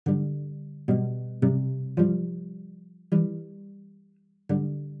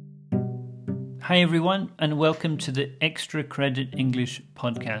Hi everyone, and welcome to the Extra Credit English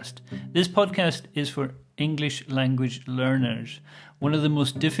podcast. This podcast is for English language learners. One of the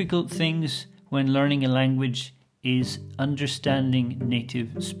most difficult things when learning a language is understanding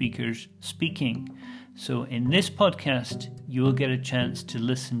native speakers speaking. So in this podcast, you will get a chance to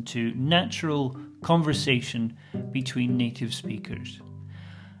listen to natural conversation between native speakers.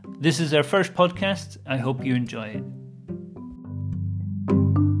 This is our first podcast. I hope you enjoy it.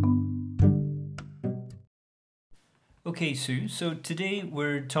 Okay, Sue, so today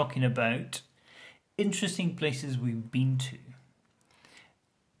we're talking about interesting places we've been to.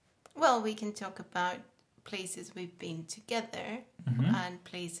 Well, we can talk about places we've been together and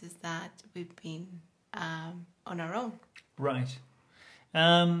places that we've been on our own. Right.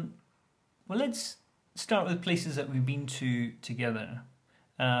 Well, let's start with places that we've been to together.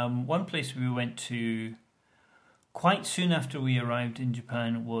 One place we went to quite soon after we arrived in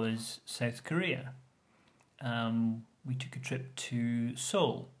Japan was South Korea. We took a trip to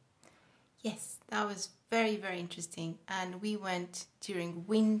Seoul. Yes, that was very, very interesting. And we went during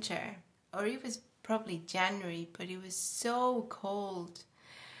winter, or it was probably January, but it was so cold.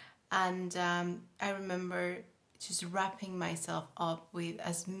 And I remember just wrapping myself up with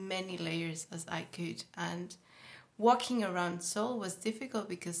as many layers as I could. And walking around Seoul was difficult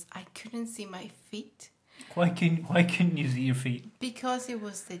because I couldn't see my feet. Why couldn't you see your feet? Because it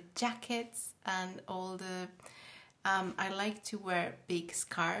was the jackets and all the... I like to wear big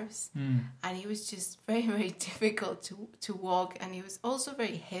scarves, and it was just very, very difficult to walk, and it was also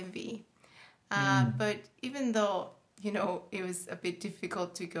very heavy. But even though, it was a bit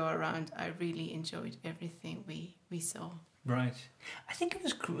difficult to go around, I really enjoyed everything we saw. Right. I think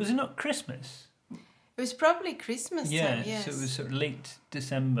was it not Christmas? It was probably Christmas time, yes. So it was sort of late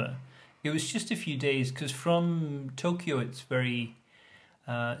December. It was just a few days, because from Tokyo it's very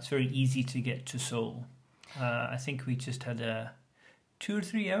easy to get to Seoul. I think we just had a 2 or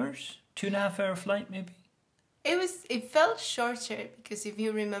 3 hours, 2.5 hour flight maybe. It felt shorter because if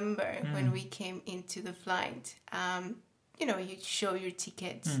you remember when we came into the flight, you show your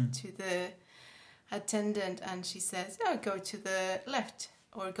ticket to the attendant and she says, go to the left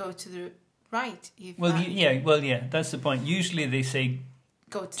or go to the right. That's the point. Usually they say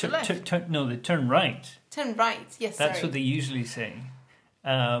go to the left. They turn right. Turn right, yes. That's what they usually say,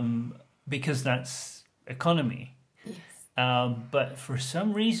 because that's economy. Yes. But for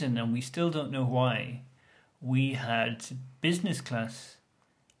some reason, and we still don't know why, we had business class.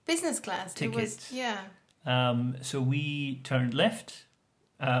 Business class tickets. It was, so we turned left,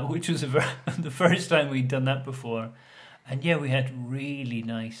 which was the first time we'd done that before, and we had really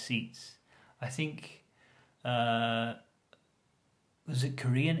nice seats. I think was it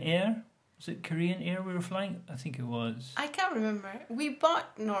Korean Air? Was it Korean Air we were flying? I think it was. I can't remember. We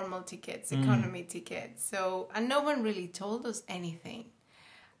bought normal tickets, economy tickets, and no one really told us anything.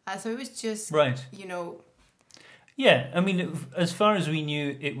 So it was just, right. Yeah, I mean, as far as we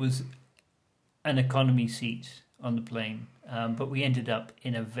knew, it was an economy seat on the plane, but we ended up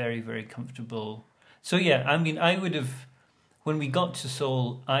in a very, very comfortable... So I mean, I would have, when we got to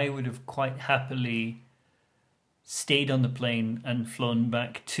Seoul, I would have quite happily stayed on the plane and flown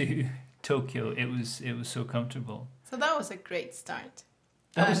back to Tokyo. It was so comfortable. So that was a great start.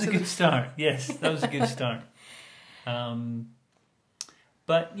 That was a good start. Yes, that was a good start.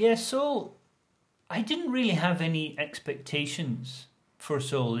 Seoul, I didn't really have any expectations for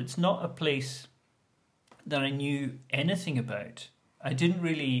Seoul. It's not a place that I knew anything about. I didn't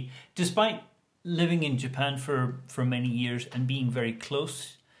really, despite living in Japan for many years and being very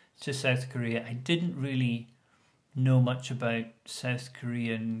close to South Korea, I didn't really know much about South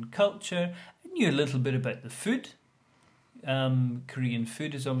Korean culture. I knew a little bit about the food. Korean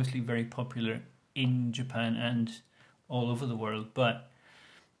food is obviously very popular in Japan and all over the world, but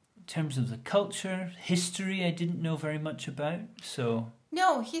in terms of the culture, history, I didn't know very much about. So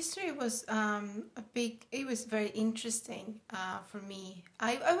no, history was it was very interesting for me.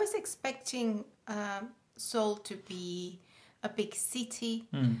 I was expecting Seoul to be a big city.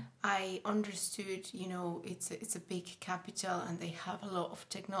 I understood, it's a big capital and they have a lot of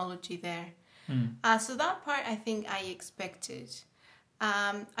technology there. So that part I think I expected.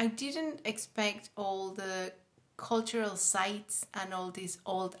 I didn't expect all the cultural sites and all this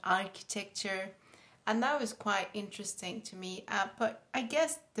old architecture, and that was quite interesting to me. But I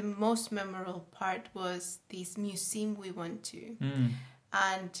guess the most memorable part was this museum we went to.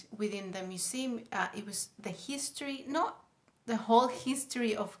 And within the museum, it was the history, not the whole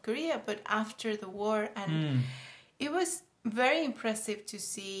history of Korea, but after the war. And it was very impressive to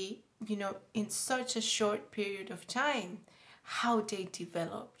see, in such a short period of time, how they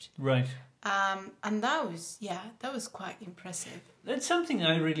developed. Right. And that was quite impressive. That's something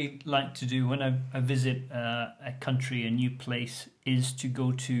I really like to do when I visit a country, a new place, is to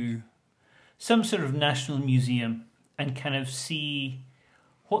go to some sort of national museum and kind of see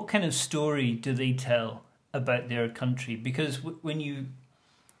what kind of story do they tell about their country. Because when you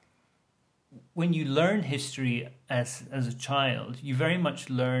learn history as a child, you very much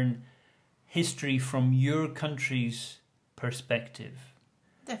learn history from your country's perspective.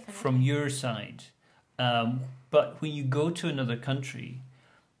 Definitely. From your side. But when you go to another country,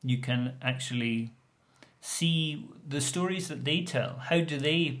 you can actually see the stories that they tell. How do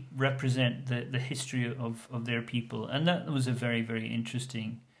they represent the history of their people? And that was a very, very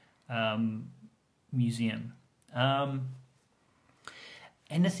interesting museum.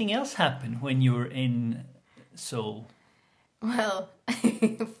 Anything else happen when you were in Seoul? Well,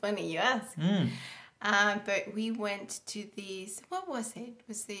 funny you ask. But we went to this, what was it?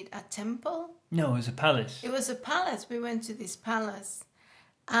 Was it a temple? No, it was a palace. It was a palace. We went to this palace.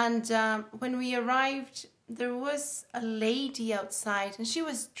 And when we arrived, there was a lady outside, and she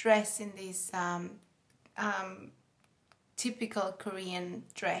was dressed in this typical Korean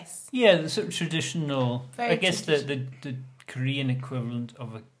dress. Yeah, the sort of traditional, Very I guess the Korean equivalent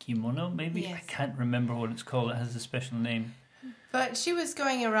of a kimono, maybe? Yes. I can't remember what it's called. It has a special name. But she was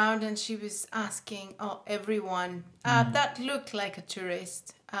going around and she was asking everyone that looked like a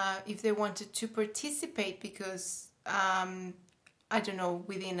tourist if they wanted to participate, because I don't know,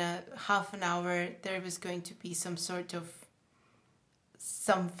 within a half an hour there was going to be some sort of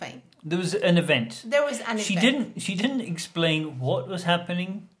something. There was an event. There was an event. She didn't explain what was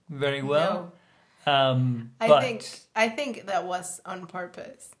happening very well. No. I think that was on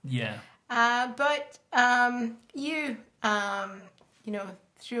purpose. Yeah. But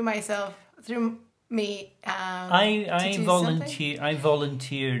through me. I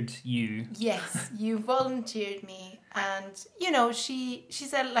volunteered you. Yes, you volunteered me, and she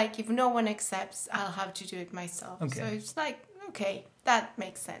said, like, if no one accepts, I'll have to do it myself. Okay. So it's like, okay, that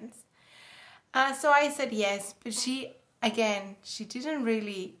makes sense. So I said yes, but she didn't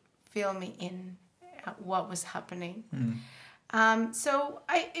really fill me in what was happening. So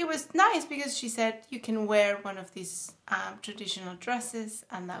it was nice because she said you can wear one of these traditional dresses,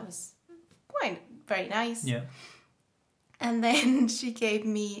 and that was very nice. Yeah. And then she gave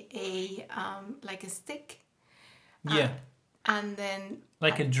me a like a stick. Yeah. And then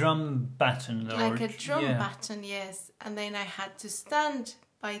like a drum baton. Like a drum baton, yes. And then I had to stand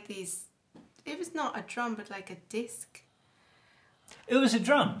by this. It was not a drum, but like a disc. It was a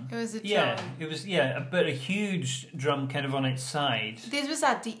drum. It was a drum. Yeah, it was but a huge drum kind of on its side. This was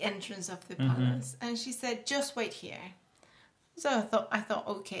at the entrance of the palace, and she said, "Just wait here." So I thought,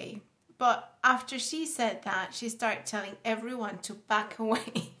 okay. But after she said that, she started telling everyone to back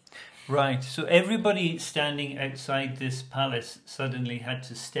away. Right. So everybody standing outside this palace suddenly had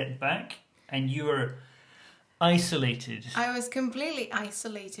to step back, and you were isolated. I was completely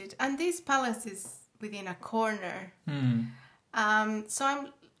isolated, and this palace is within a corner. So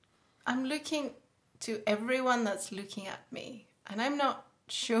I'm looking to everyone that's looking at me, and I'm not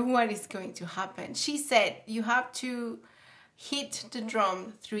sure what is going to happen. She said you have to hit the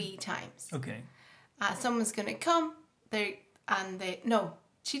drum 3 times. Okay. Someone's gonna come there, and no,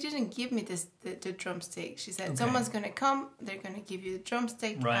 she didn't give me the drumstick. She said someone's gonna come, they're gonna give you the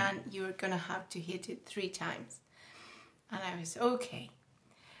drumstick, and you're gonna have to hit it 3 times. And I was okay.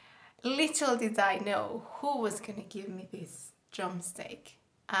 Little did I know who was gonna give me this drumstick,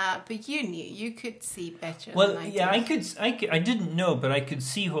 but you knew, you could see better. Well, than I did. I didn't know, but I could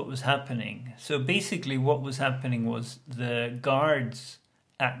see what was happening. So basically, what was happening was the guards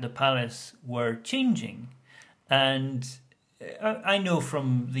at the palace were changing, and I know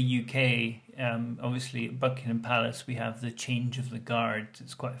from the UK. Obviously, at Buckingham Palace, we have the change of the guard.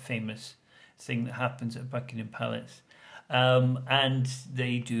 It's quite a famous thing that happens at Buckingham Palace, and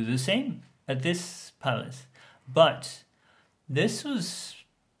they do the same at this palace, but this was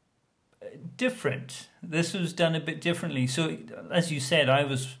different. This was done a bit differently. So, as you said, I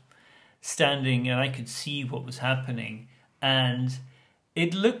was standing and I could see what was happening, and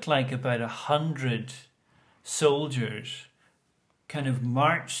it looked like about 100 soldiers kind of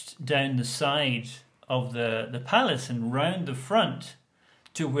marched down the side of the palace and round the front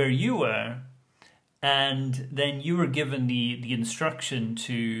to where you were, and then you were given the instruction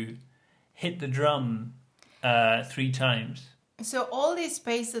to hit the drum 3 times. So all this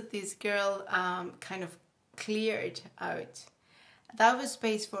space that this girl kind of cleared out, that was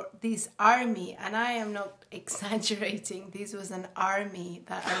space for this army, and I am not exaggerating. This was an army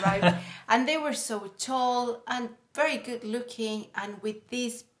that arrived, and they were so tall and very good looking, and with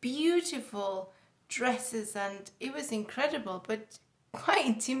these beautiful dresses, and it was incredible, but quite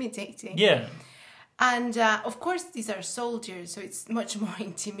intimidating. Yeah. And of course, these are soldiers, so it's much more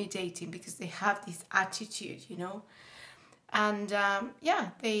intimidating because they have this attitude, you know. And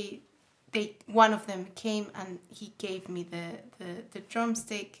they one of them came and he gave me the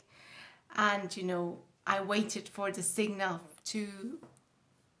drumstick, and you know, I waited for the signal to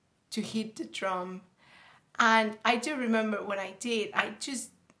hit the drum, and I do remember when I did, I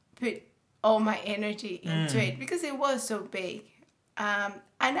just put all my energy into it because it was so big, and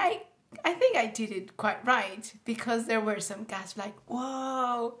I think I did it quite right, because there were some guys like,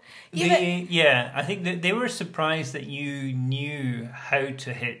 whoa. I think that they were surprised that you knew how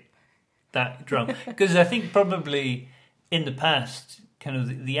to hit that drum. Because I think probably in the past, kind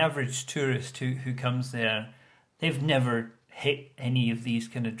of the average tourist who comes there, they've never hit any of these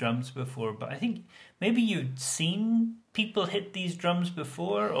kind of drums before. But I think maybe you'd seen people hit these drums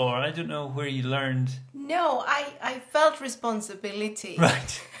before, or I don't know where you learned. No, I felt responsibility.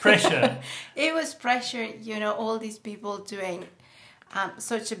 Right, pressure. It was pressure, you know, all these people doing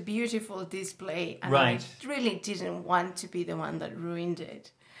such a beautiful display, and right. I really didn't want to be the one that ruined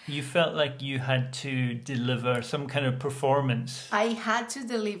it. You felt like you had to deliver some kind of performance. I had to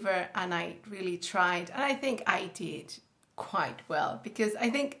deliver, and I really tried, and I think I did quite well, because I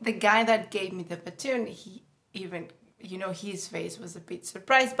think the guy that gave me the baton, he even, you know, his face was a bit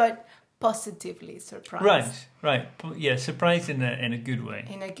surprised, but positively surprised. Right. Yeah, surprised in a good way.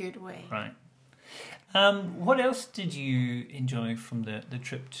 In a good way. Right. What else did you enjoy from the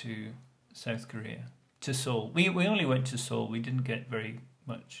trip to South Korea? To Seoul. We only went to Seoul. We didn't get very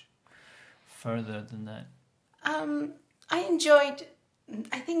much further than that. I enjoyed,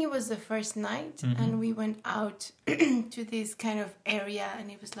 I think it was the first night, and we went out to this kind of area, and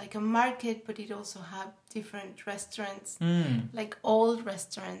it was like a market, but it also had different restaurants, like old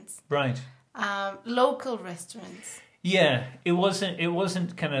restaurants, right? Local restaurants. Yeah, it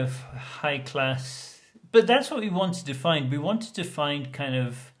wasn't kind of high class, but that's what we wanted to find. We wanted to find kind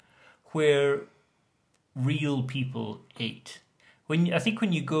of where real people ate. I think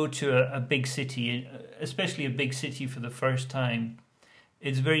when you go to a big city, especially a big city for the first time,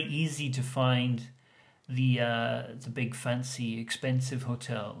 it's very easy to find the big fancy expensive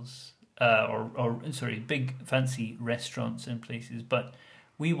hotels or big fancy restaurants and places. But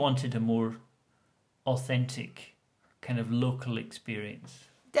we wanted a more authentic kind of local experience.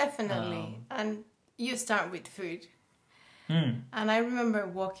 Definitely, and you start with food. And I remember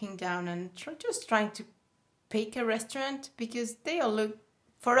walking down and just trying to pick a restaurant, because they all look,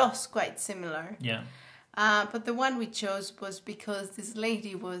 for us, quite similar. Yeah. But the one we chose was because this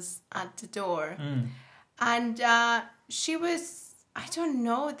lady was at the door. And she was, I don't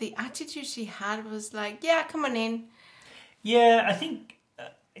know, the attitude she had was like, yeah, come on in. Yeah, I think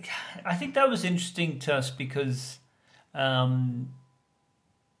that was interesting to us, because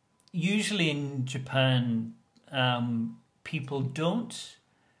usually in Japan, people don't,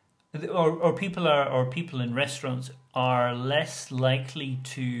 or people in restaurants are less likely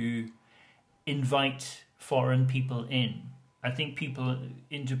to invite foreign people in. I think people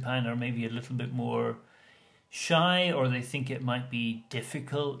in Japan are maybe a little bit more shy, or they think it might be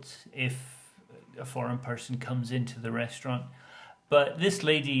difficult if a foreign person comes into the restaurant. But this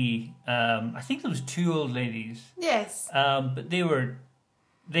lady, I think there was two old ladies. Yes. But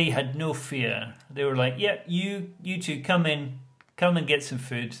they had no fear. They were like, yeah, you two come and get some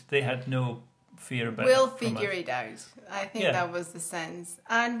food. They had no fear about it. We'll figure it out. I think that was the sense.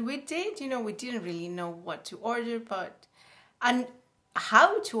 And we did, we didn't really know what to order, and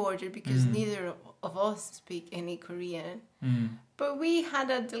how to order, because neither of us speak any Korean. But we had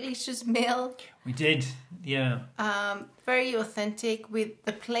a delicious meal. We did, yeah. Very authentic with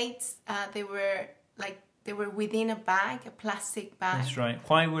the plates. They were within a bag, a plastic bag. That's right.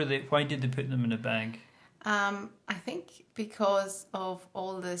 Why did they put them in a bag? I think because of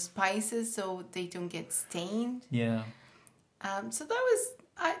all the spices, so they don't get stained. Yeah. So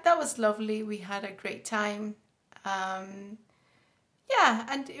that was lovely. We had a great time. And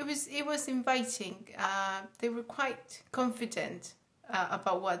it was inviting. They were quite confident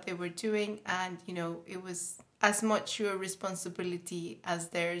about what they were doing, and it was as much your responsibility as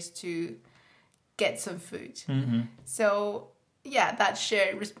theirs to get some food. So that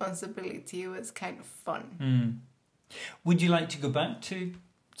shared responsibility was kind of fun. Would you like to go back to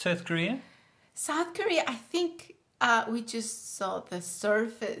South Korea? South Korea, I think we just saw the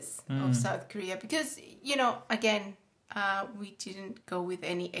surface of South Korea, because again, We didn't go with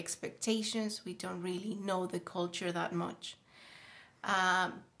any expectations. We don't really know the culture that much.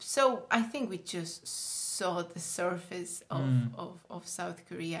 So I think we just saw the surface of South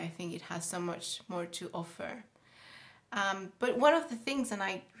Korea. I think it has so much more to offer. But one of the things, and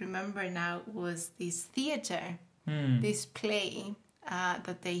I remember now, was this theater, this play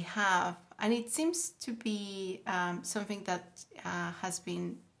that they have. And it seems to be something that has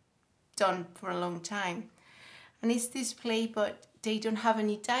been done for a long time. And it's this play, but they don't have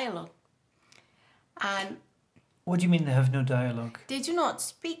any dialogue. And what do you mean they have no dialogue? they do not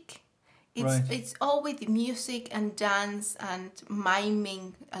speak. Right. It's all with music and dance and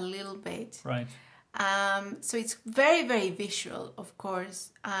miming a little bit. Right. So it's very, very visual, of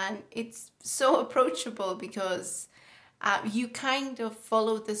course, and it's so approachable because you kind of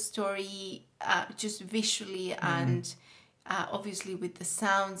follow the story just visually and obviously with the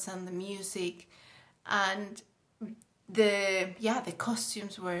sounds and the music, and the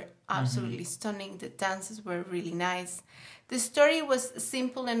costumes were absolutely stunning. The dances were really nice. The story was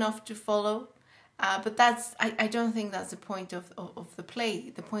simple enough to follow. But I don't think that's the point of the play.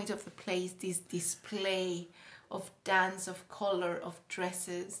 The point of the play is this display of dance, of color, of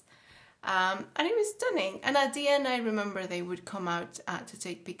dresses. And it was stunning. And at the end, I remember they would come out to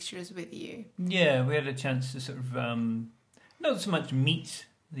take pictures with you. Yeah, we had a chance to sort of not so much meet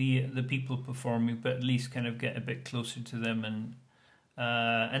the people performing, but at least kind of get a bit closer to them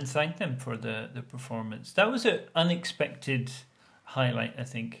and thank them for the performance. That was an unexpected highlight, I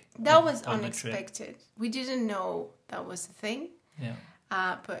think. That was unexpected. We didn't know that was a thing. Yeah.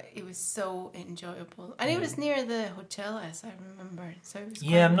 But it was so enjoyable. And it was near the hotel, as I remember. So it was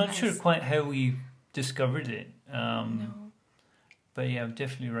I'm not nice. sure quite how we discovered it. No. But yeah, I would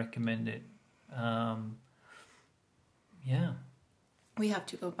definitely recommend it. Yeah. We have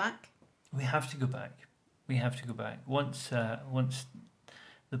to go back. We have to go back. We have to go back. Once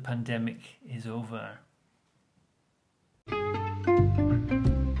the pandemic is over.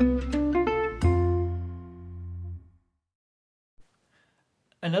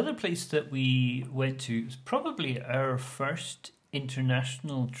 Another place that we went to was probably our first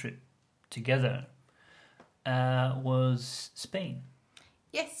international trip together was Spain.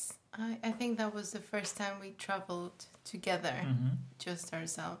 Yes, I think that was the first time we traveled together, just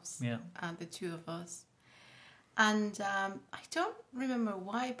ourselves, the two of us. And I don't remember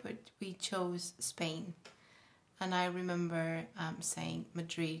why, but we chose Spain. And I remember saying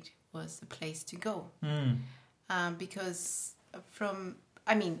Madrid was the place to go. Because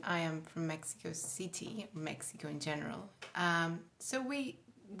I am from Mexico City, Mexico in general. So we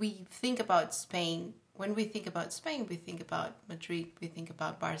think about Spain. When we think about Spain, we think about Madrid, we think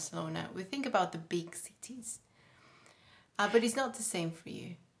about Barcelona, we think about the big cities. But it's not the same for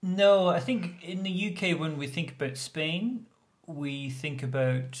you. No, I think in the UK, when we think about Spain, we think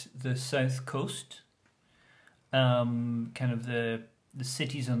about the south coast, kind of the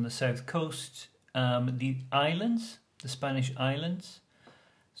cities on the south coast, the islands, the Spanish islands.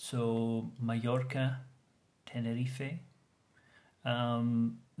 So Mallorca, Tenerife,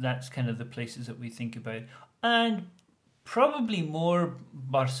 that's kind of the places that we think about. And probably more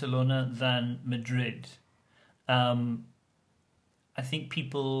Barcelona than Madrid. I think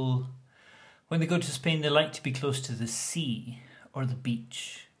people, when they go to Spain, they like to be close to the sea or the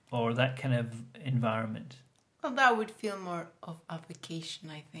beach or that kind of environment. Well, that would feel more of a vacation,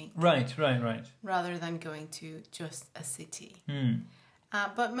 I think. Right. Rather than going to just a city.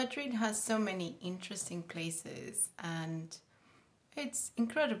 But Madrid has so many interesting places and it's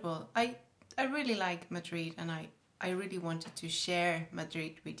incredible. I really like Madrid and I really wanted to share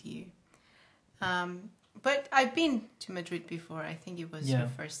Madrid with you. But I've been to Madrid before. I think it was your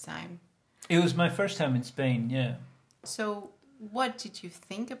first time. It was my first time in Spain, yeah. So what did you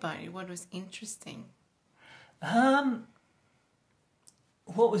think about it? What was interesting? What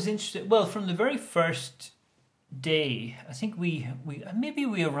was interesting? Well, from the very first day, I think we maybe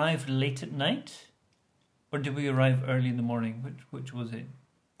we arrived late at night, or did we arrive early in the morning? Which was it?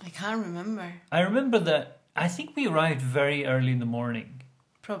 I can't remember. I remember that I think we arrived very early in the morning.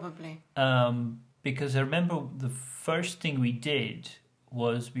 Probably. Because I remember the first thing we did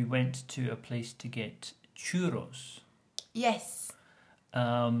was we went to a place to get churros. Yes.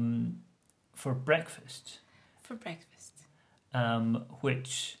 For breakfast. For breakfast.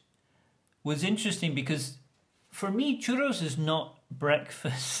 Which was interesting because for me, churros is not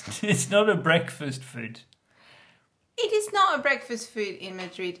breakfast. It's not a breakfast food. It is not a breakfast food in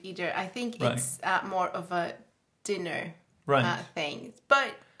Madrid either. I think it's more of a dinner thing.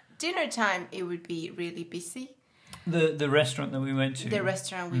 But dinner time, it would be really busy. The restaurant that we went to. The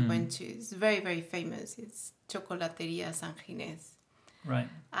restaurant we went to is very, very famous. It's Chocolateria San Ginés. Right.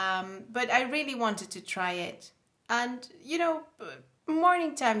 But I really wanted to try it. And,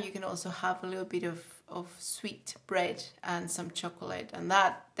 morning time you can also have a little bit of sweet bread and some chocolate. And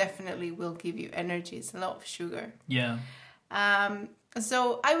that definitely will give you energy. It's a lot of sugar. Yeah.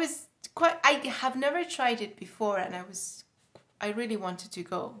 So I have never tried it before, and I really wanted to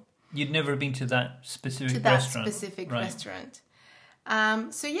go. You'd never been to that specific restaurant.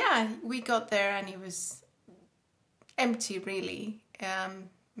 So yeah, we got there and it was empty, really.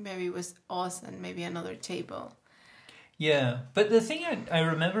 Maybe it was us and maybe another table. Yeah, but the thing I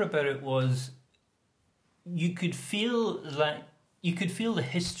remember about it was you could feel the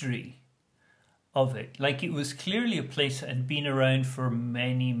history of it. Like, it was clearly a place that had been around for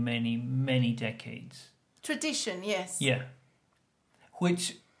many, many, many decades. Tradition, yes. Yeah.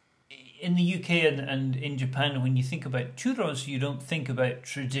 Which, in the UK and in Japan, when you think about churros, you don't think about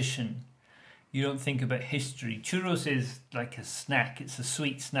tradition. You don't think about history. Churros is like a snack. It's a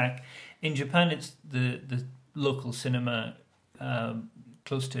sweet snack. In Japan, it's the local cinema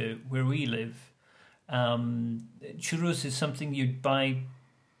close to where we live. Churros is something you'd buy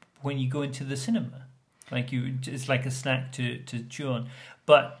when you go into the cinema. It's like a snack to chew on.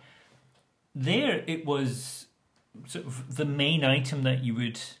 But there it was sort of the main item that you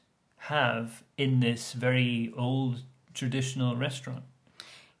would have in this very old traditional restaurant.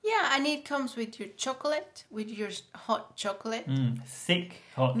 Yeah, and it comes with your chocolate, with your hot chocolate. Thick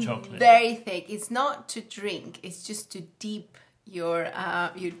hot chocolate. Very thick. It's not to drink. It's just to dip your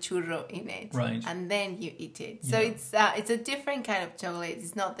churro in it. Right. And then you eat it. So it's a different kind of chocolate.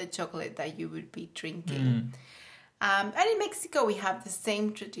 It's not the chocolate that you would be drinking. And in Mexico, we have the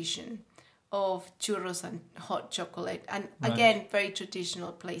same tradition of churros and hot chocolate. And again, very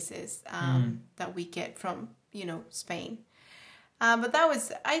traditional places that we get from, Spain. But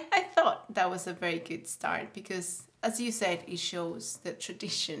I thought that was a very good start because, as you said, it shows the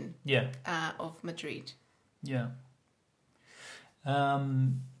tradition of Madrid. Yeah.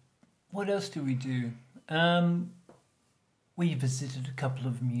 What else do we do? We visited a couple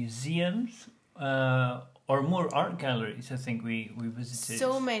of museums, or more art galleries, I think we visited.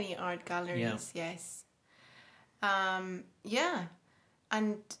 So many art galleries, yes. And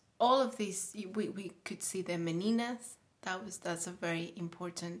all of these, we could see the Meninas. That's a very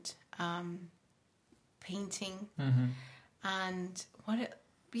important painting. And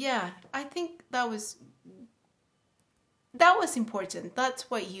I think that was important. That's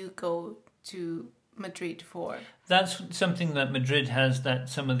what you go to Madrid for. That's something that Madrid has that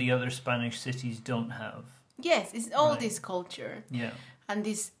some of the other Spanish cities don't have. Yes, it's all this culture. Yeah. And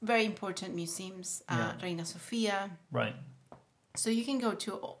these very important museums, Reina Sofia. Right. So you can go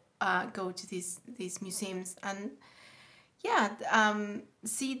to these museums and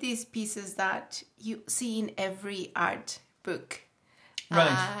see these pieces that you see in every art book.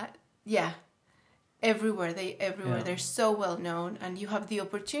 Right. Everywhere. They're so well known, and you have the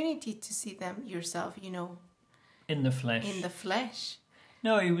opportunity to see them yourself, in the flesh.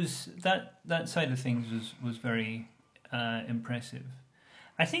 No, it was that side of things was very impressive.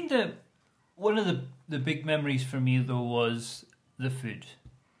 I think that one of the big memories for me though was the food.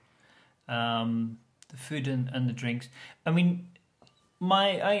 The food and the drinks. I mean,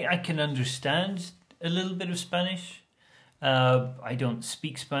 I can understand a little bit of Spanish. I don't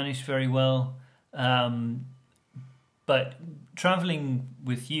speak Spanish very well. But traveling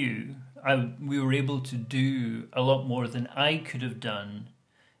with you, we were able to do a lot more than I could have done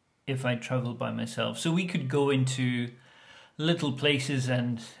if I traveled by myself. So we could go into little places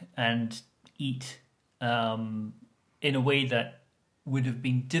and eat in a way that would have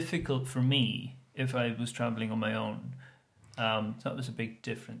been difficult for me if I was traveling on my own. That was a big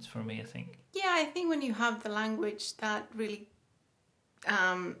difference for me, I think. Yeah, I think when you have the language, that really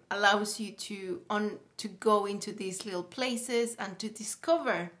allows you to go into these little places and to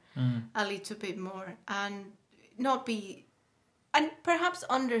discover a little bit more and perhaps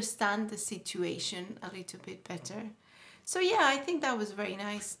understand the situation a little bit better. So I think that was very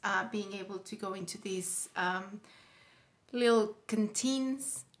nice, being able to go into these little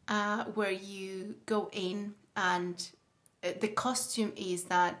canteens where you go in, and the costume is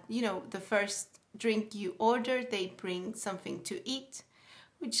that, the first drink you order, they bring something to eat,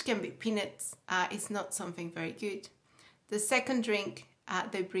 which can be peanuts. It's not something very good. The second drink,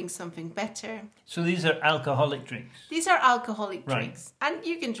 they bring something better. So these are alcoholic drinks? These are alcoholic drinks. And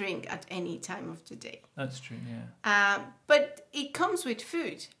you can drink at any time of the day. That's true, yeah. But it comes with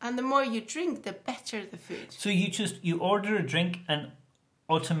food. And the more you drink, the better the food. So you order a drink, and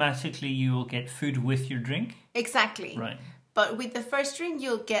automatically you will get food with your drink? Exactly. Right. But with the first drink,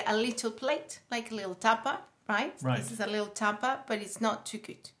 you'll get a little plate, like a little tapa, right? Right. This is a little tapa, but it's not too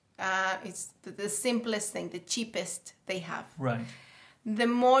good. It's the simplest thing, the cheapest they have. Right. The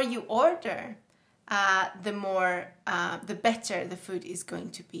more you order, the better the food is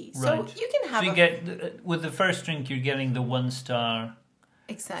going to be. So Right. you can have So you get, with the first drink, you're getting the 1-star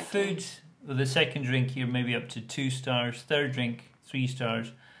exactly food. With the second drink, you're maybe up to 2 stars. Third drink, 3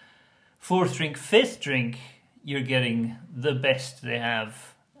 stars. Fourth drink, fifth drink, you're getting the best they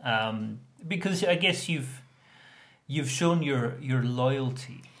have. Because I guess you've shown your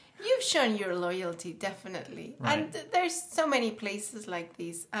loyalty. You've shown your loyalty, definitely. Right. And there's so many places like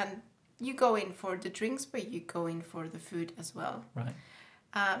this. And you go in for the drinks, but you go in for the food as well. Right.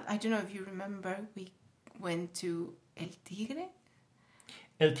 I don't know if you remember, we went to El Tigre.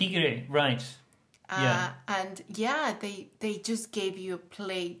 El Tigre, right. Yeah. And yeah, they just gave you a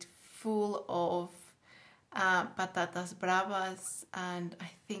plate full of patatas bravas and I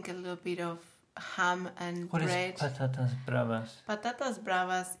think a little bit of ham and What bread. is patatas bravas? Patatas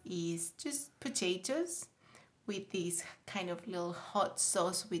bravas is just potatoes with this kind of little hot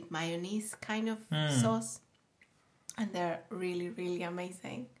sauce with mayonnaise kind of sauce. And they're really, really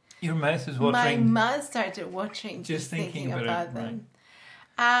amazing. Your mouth is My watering. mouth started watering Just thinking about them.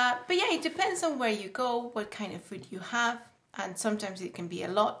 But yeah, it depends on where you go, what kind of food you have. And sometimes it can be a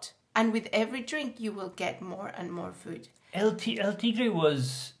lot. And with every drink, you will get more and more food. El Tigre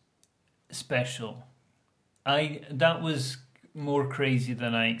was special. That was more crazy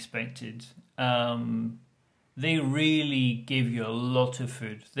than I expected. They really gave you a lot of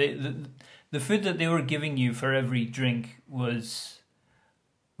food. The food that they were giving you for every drink was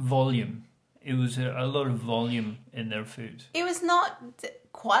volume. It was a lot of volume in their food. It was not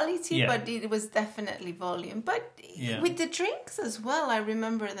quality, Yeah. but it was definitely volume. But Yeah. with the drinks as well, I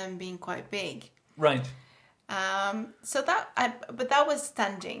remember them being quite big. Right. But that was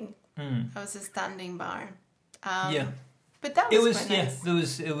standing. That was a standing bar. Yeah. But that was It was quite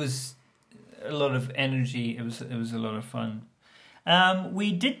nice. It was a lot of energy. It was a lot of fun.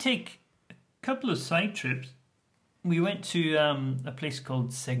 We did take a couple of side trips. We went to a place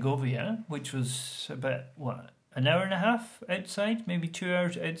called Segovia, which was about an hour and a half outside, maybe 2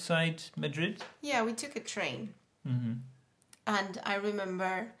 hours outside Madrid. Yeah, we took a train. Mm-hmm. And I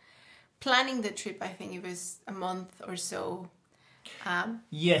remember planning the trip, I think it was a month or so.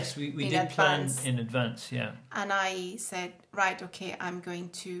 Yes, we In did plan advance. in advance, yeah. And I said, right, okay, I'm going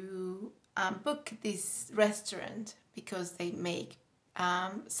to book this restaurant because they make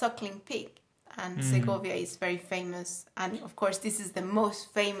suckling pig. And Segovia is very famous. And of course, this is the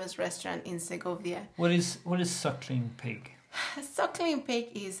most famous restaurant in Segovia. What is suckling pig? A suckling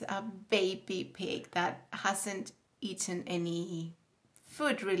pig is a baby pig that hasn't eaten any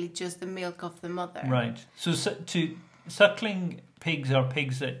food, really, just the milk of the mother. Right. So suckling pigs are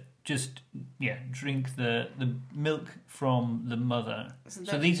pigs that just drink the milk from the mother.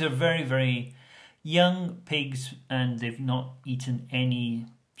 So these are very, very young pigs, and they've not eaten any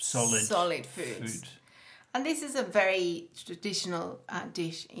solid food. And this is a very traditional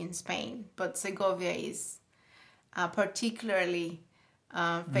dish in Spain, but Segovia is particularly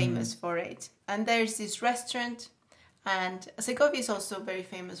famous for it. And there's this restaurant, and Segovia is also very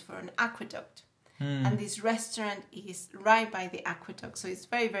famous for an aqueduct. And this restaurant is right by the aqueduct, so it's a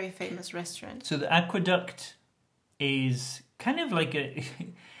very, very famous restaurant. So the aqueduct is kind of like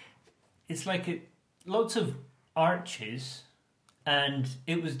lots of arches, and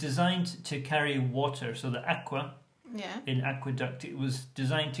it was designed to carry water. So the aqua in aqueduct, it was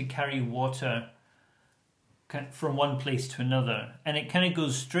designed to carry water from one place to another, and it kind of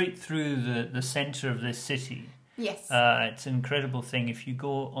goes straight through the center of this city. Yes. It's an incredible thing. If you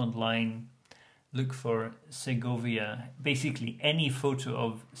go online, look for Segovia. Basically, any photo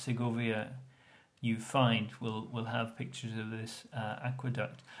of Segovia you find will have pictures of this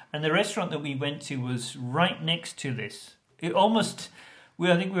aqueduct. And the restaurant that we went to was right next to this. I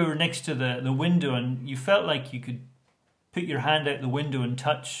think we were next to the window, and you felt like you could put your hand out the window and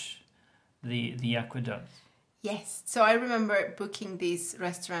touch the aqueduct. Yes. So I remember booking this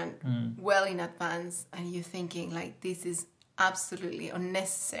restaurant well in advance, and you thinking like, this is absolutely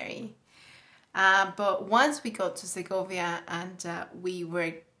unnecessary. But once we got to Segovia and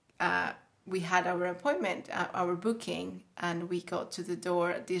we had our appointment, our booking, and we got to the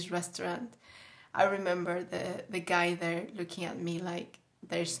door at this restaurant, I remember the guy there looking at me like,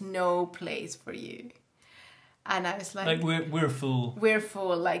 there's no place for you. And I was like we're full. We're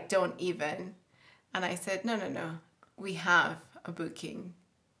full, like, don't even. And I said, no, we have a booking.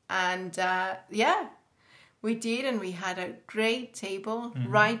 And We did, and we had a great table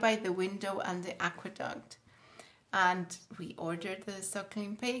right by the window and the aqueduct. And we ordered the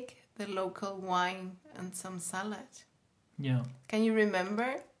suckling pig, the local wine, and some salad. Yeah. Can you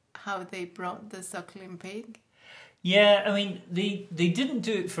remember how they brought the suckling pig? Yeah, I mean, they didn't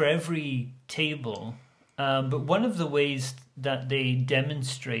do it for every table, but one of the ways that they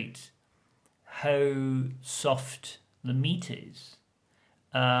demonstrate how soft the meat is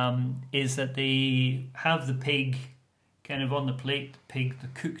that they have the pig kind of on the plate, the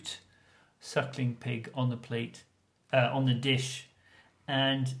cooked suckling pig on the plate, on the dish,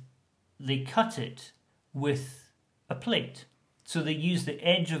 and they cut it with a plate. So they use the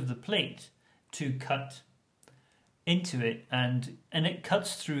edge of the plate to cut into it, and it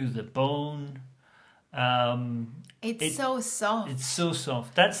cuts through the bone. It's so soft. It's so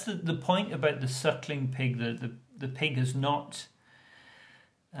soft. That's the point about the suckling pig. The pig is not,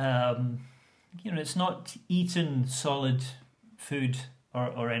 it's not eaten solid food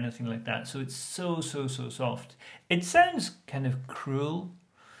or anything like that. So it's so soft. It sounds kind of cruel.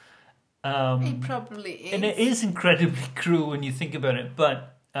 It probably is. And it is incredibly cruel when you think about it,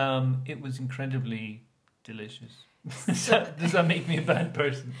 but it was incredibly delicious. Does that make me a bad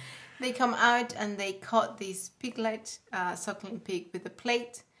person? They come out and they cut this piglet, suckling pig, with a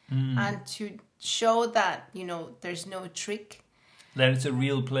plate, and to show that, there's no trick. That it's a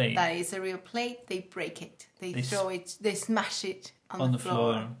real plate. That is a real plate. They break it. They throw it. They smash it on the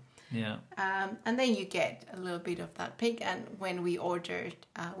floor. Yeah. And then you get a little bit of that pig. And when we ordered,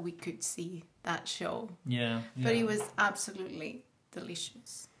 we could see that show. Yeah. But it was absolutely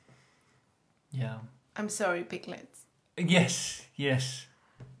delicious. Yeah. I'm sorry, piglets. Yes.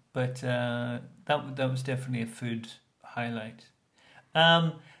 But that was definitely a food highlight.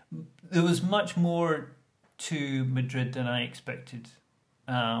 There was much more to Madrid than I expected.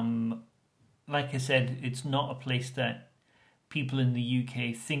 Like I said, it's not a place that people in the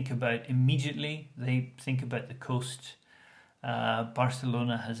UK think about immediately. They think about the coast.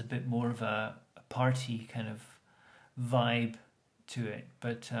 Barcelona has a bit more of a party kind of vibe to it,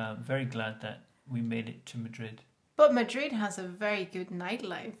 but very glad that we made it to Madrid. But Madrid has a very good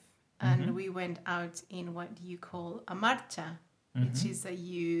nightlife, and we went out in what you call a marcha, which is that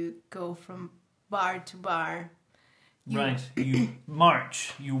you go from bar to bar. You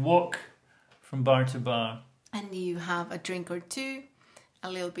march, you walk from bar to bar. And you have a drink or two, a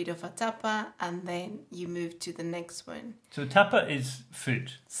little bit of a tapa, and then you move to the next one. So tapa is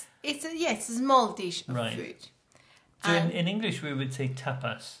food. It's a small dish of food. So in English we would say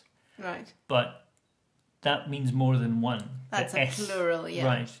tapas. Right. But that means more than one. That's a plural, yeah.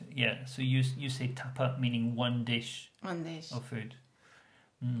 Right, yeah. So you say tapa, meaning one dish. One dish. Of food.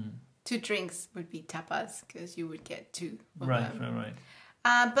 Two drinks would be tapas, because you would get two of them. Right.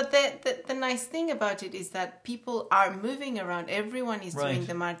 But the nice thing about it is that people are moving around. Everyone is doing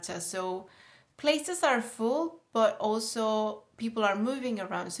the marcha. So places are full, but also people are moving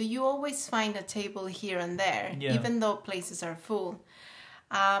around. So you always find a table here and there, even though places are full.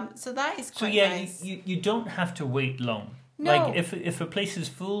 So that is quite nice. So you don't have to wait long. No. Like if a place is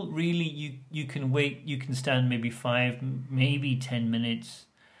full, really you can wait. You can stand maybe 5, maybe 10 minutes,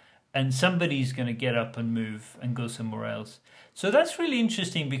 and somebody's going to get up and move and go somewhere else. So that's really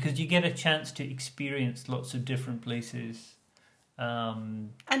interesting because you get a chance to experience lots of different places.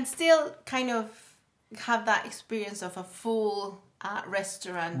 And still kind of have that experience of a full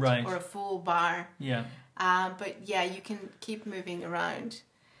restaurant or a full bar. Yeah. But yeah, you can keep moving around.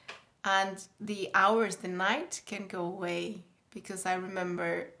 And the hours, the night can go away. Because I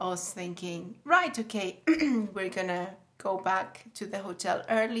remember us thinking, right, okay, we're going to go back to the hotel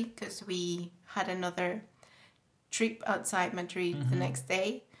early because we had another trip outside Madrid the next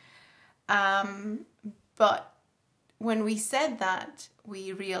day. But when we said that,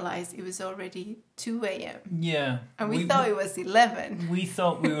 we realized it was already 2 a.m. Yeah. And we thought it was 11. We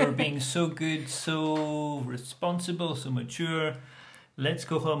thought we were being so good, so responsible, so mature. Let's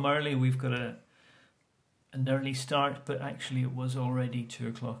go home early. We've got an early start, but actually it was already 2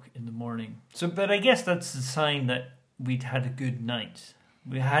 o'clock in the morning. So, but I guess that's a sign that we'd had a good night.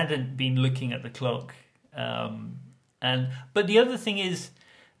 We hadn't been looking at the clock. But the other thing is,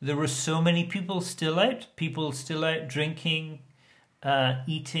 there were so many people still out drinking,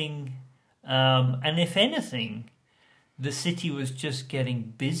 eating, and if anything, the city was just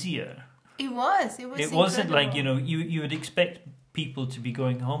getting busier. It was. It wasn't like, you would expect people to be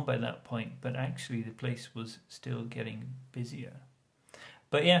going home by that point, but actually the place was still getting busier.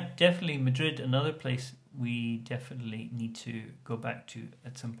 But yeah, definitely Madrid, another place we definitely need to go back to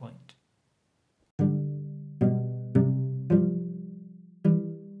at some point.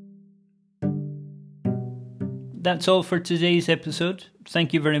 that's all for today's episode.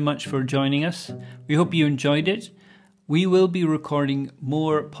 Thank you very much for joining us. We hope you enjoyed it. We will be recording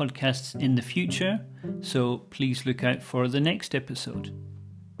more podcasts in the future, so please look out for the next episode.